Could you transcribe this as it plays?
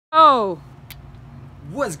Oh,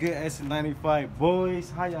 What's good, S95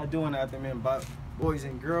 boys? How y'all doing out there, man? Boys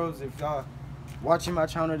and girls, if y'all watching my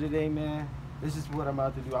channel today, man, this is what I'm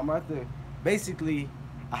about to do. I'm about to basically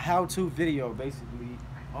a how-to video, basically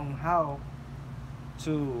on how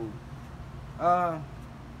to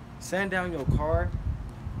sand down your car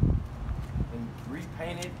and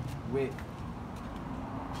repaint it with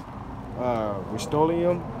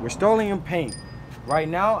Rust-Oleum paint. Right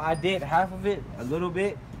now, I did half of it, a little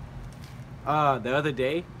bit. The other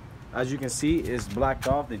day, as you can see, it's blacked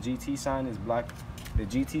off. The GT sign is black. The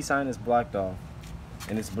GT sign is blocked off,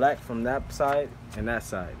 and it's black from that side and that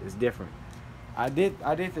side. It's different. I did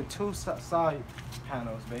the two side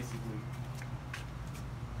panels basically,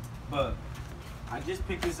 but I just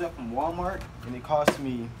picked this up from Walmart, and it cost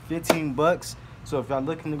me 15 bucks. So if y'all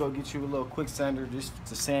looking to go get you a little quick sander just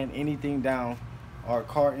to sand anything down, or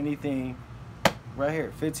car anything, right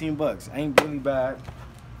here, 15 bucks. Ain't really bad.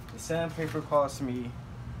 The sandpaper cost me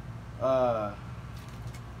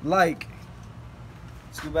like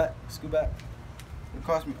scoot back. It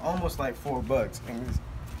cost me almost like 4 bucks,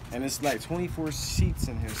 and it's like 24 sheets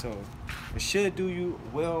in here, so it should do you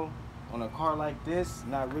well on a car like this.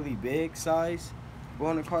 Not really big size, but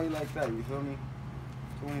on a car like that, you feel me?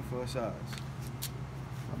 24 size.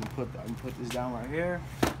 I'm gonna put this down right here.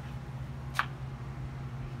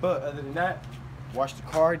 But other than that, wash the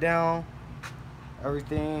car down,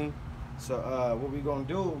 everything. So what we gonna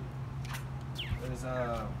do is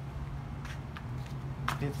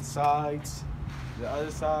hit the sides, the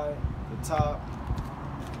other side, the top,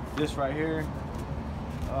 this right here.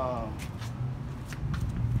 And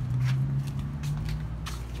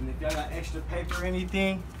if y'all got extra paper or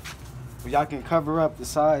anything, y'all can cover up the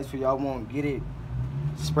sides so y'all won't get it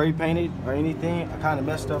spray painted or anything. I kind of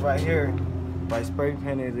messed up right here by spray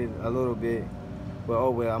painted it a little bit, but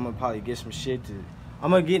oh well. I'm gonna probably get some shit to.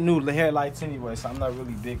 I'm gonna get new headlights anyway, so I'm not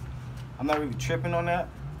really tripping on that.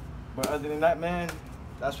 But other than that, man,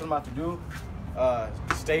 that's what I'm about to do.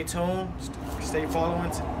 Stay tuned, stay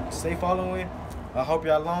following. I hope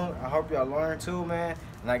y'all learn too, man.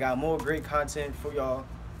 And I got more great content for y'all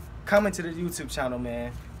coming to the YouTube channel,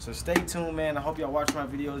 man. So stay tuned, man. I hope y'all watch my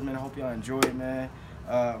videos, man. I hope y'all enjoy it, man.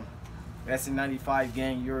 SE95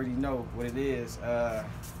 gang, you already know what it is.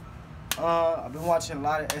 I've been watching a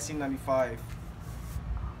lot of SE95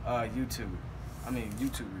 YouTubers.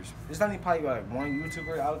 There's only probably like one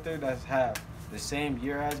YouTuber out there that's have the same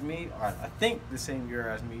year as me, or I think the same year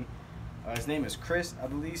as me. His name is Chris, I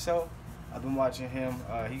believe so. I've been watching him.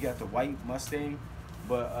 He got the white Mustang.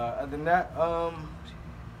 But other than that,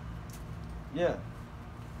 yeah,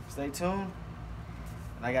 stay tuned.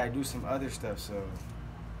 And I gotta do some other stuff, so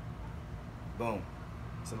boom.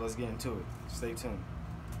 So let's get into it. Stay tuned.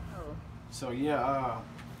 oh. So yeah, I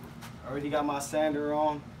already got my sander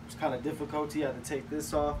on. It's kind of difficulty. I had to take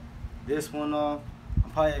this off, this one off.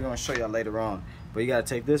 I'm probably gonna show y'all later on, but you gotta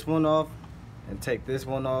take this one off and take this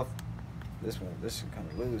one off. This is kind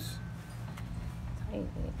of loose. Tiny.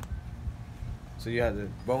 So you have to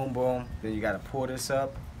boom, then you gotta pull this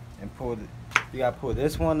up and you gotta pull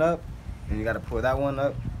this one up, and you gotta pull that one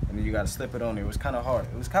up, and then you gotta slip it on there. It was kind of hard.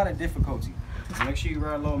 It was kind of difficulty. So make sure you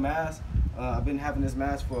wear a little mask. I've been having this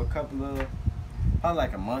mask for probably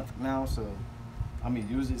like a month now, so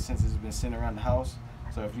use it since it's been sitting around the house.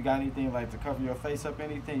 So if you got anything like to cover your face up,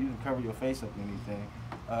 anything, you can cover your face up, anything.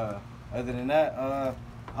 Other than that,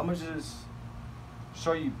 I'm gonna just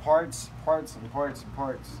show you parts. I'm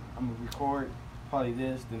gonna record probably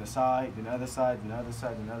this, then the side, then the other side, then the other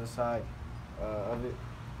side, then the other side of it.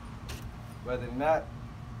 But other than that,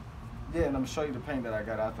 yeah, and I'm gonna show you the paint that I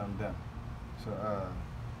got after I'm done. So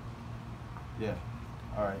yeah,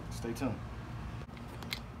 all right, stay tuned.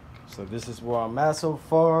 So this is where I'm at so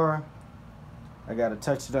far. I gotta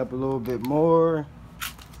touch it up a little bit more.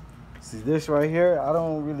 See this right here? I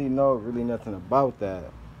don't really know nothing about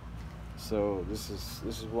that. So this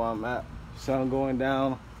is where I'm at. Sun going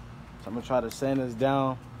down. So I'm gonna try to sand this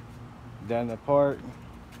down the part.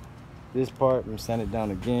 This part, I'm gonna sand it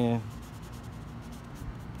down again.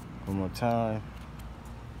 One more time.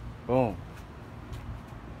 Boom.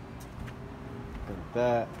 Look at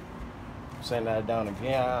that. Sand that down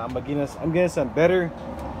again. I'm getting some better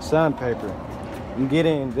sandpaper.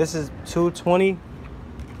 This is 220.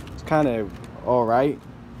 It's kind of all right.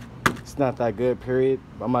 It's not that good, period.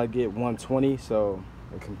 I might get 120, so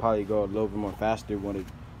it can probably go a little bit more faster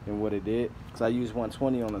than what it did. Cause I used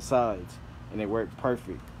 120 on the sides, and it worked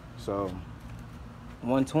perfect. So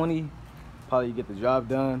 120 probably get the job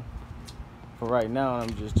done. For right now, I'm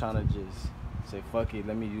just trying to say fuck it.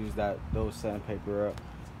 Let me use those sandpaper up,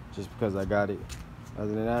 just because I got it.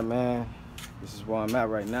 Other than that, man, This is where I'm at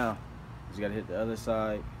right now. Just gotta hit the other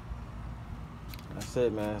side. That's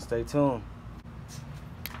it, man. Stay tuned.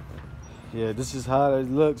 Yeah, this is how it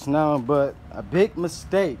looks now, but a big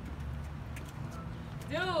mistake.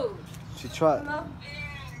 Dude. She tried. Hello?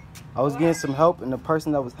 I was getting some help, and the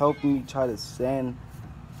person that was helping me tried to sand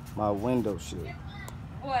my window shit.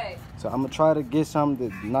 What? So I'm gonna try to get something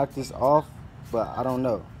to knock this off, but I don't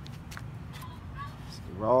know. It's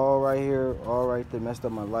all right here, all right there, messed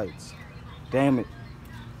up my lights. Damn it.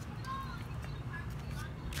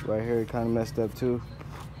 Right here, it kind of messed up too.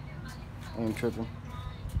 I ain't tripping.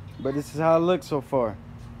 But this is how it looks so far.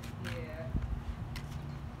 Yeah.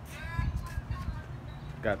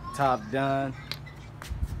 Got the top done.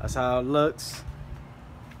 That's how it looks.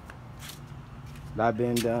 That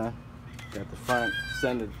been done. Got the front,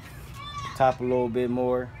 sand the top a little bit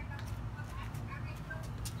more.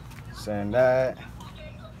 Sand that.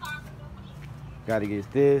 Gotta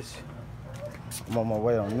get this. I'm on my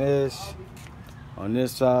way on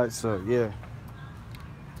this side, so yeah.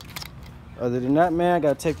 Other than that, man, I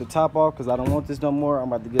gotta take the top off because I don't want this no more.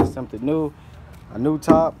 I'm about to get something new. A new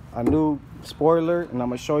top, a new spoiler, and I'm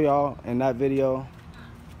gonna show y'all in that video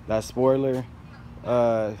that spoiler.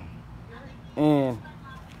 And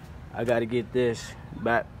I gotta get this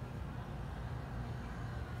back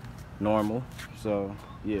normal. So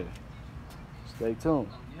yeah, stay tuned.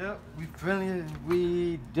 Yep,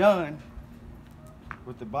 we done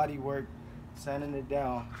with the body work, sanding it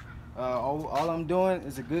down. All I'm doing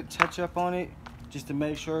is a good touch up on it just to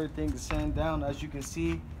make sure everything is sanded down. As you can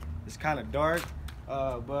see, it's kind of dark,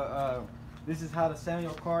 but this is how to sand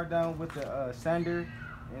your car down with the sander.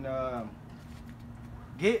 And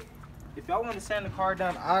if y'all want to sand the car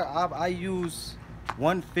down, I use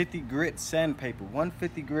 150 grit sandpaper.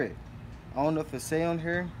 150 grit. I don't know if it say on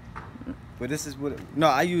here, but this is what. No,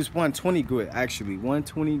 I use 120 grit actually.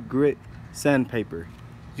 120 grit sandpaper.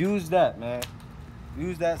 Use that, man.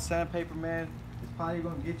 Use that sandpaper, man. It's probably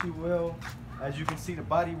gonna get you well. As you can see, the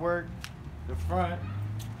body work, the front,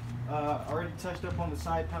 already touched up on the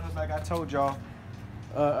side panels like I told y'all.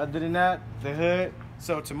 Other than that, the hood.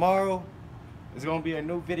 So tomorrow is gonna be a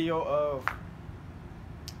new video of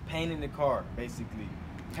painting the car, basically.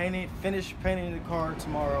 Finish painting the car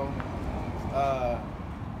tomorrow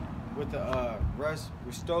with the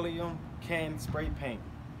Rust-Oleum can spray paint.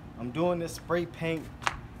 I'm doing this spray paint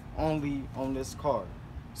only on this car.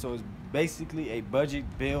 So it's basically a budget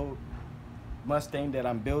build Mustang that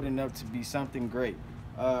I'm building up to be something great.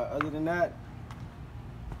 Other than that,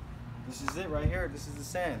 this is it right here. This is the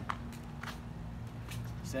sand.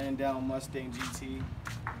 Sand down Mustang GT.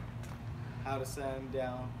 How to sand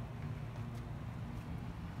down.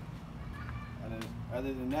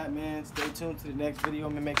 Other than that, man, stay tuned to the next video.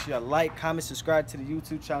 Make sure you like, comment, subscribe to the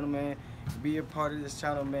YouTube channel, man. Be a part of this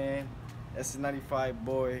channel, man. SS95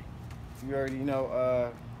 boy. You already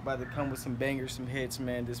know, about to come with some bangers, some hits,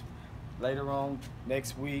 man. This later on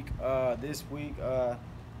next week, this week.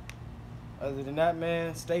 Other than that,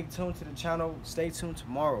 man, stay tuned to the channel. Stay tuned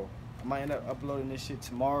tomorrow. I might end up uploading this shit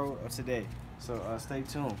tomorrow or today. So stay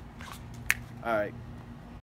tuned. All right.